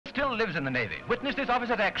still lives in the Navy. Witness this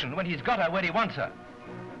officer's action when he's got her where he wants her.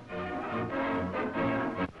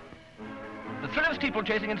 The thrill of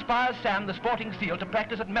steeplechasing inspires Sam, the sporting seal, to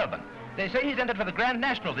practice at Melbourne. They say he's entered for the Grand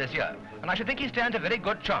National this year, and I should think he stands a very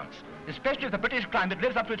good chance, especially if the British climate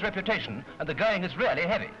lives up to its reputation and the going is really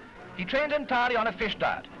heavy. He trains entirely on a fish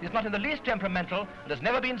diet. He's not in the least temperamental and has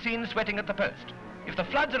never been seen sweating at the post. If the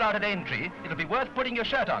floods are out at Aintree, it'll be worth putting your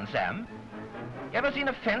shirt on, Sam. Ever seen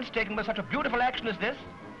a fence taken with such a beautiful action as this?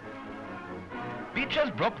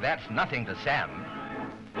 Beecher's Brook, that's nothing to Sam.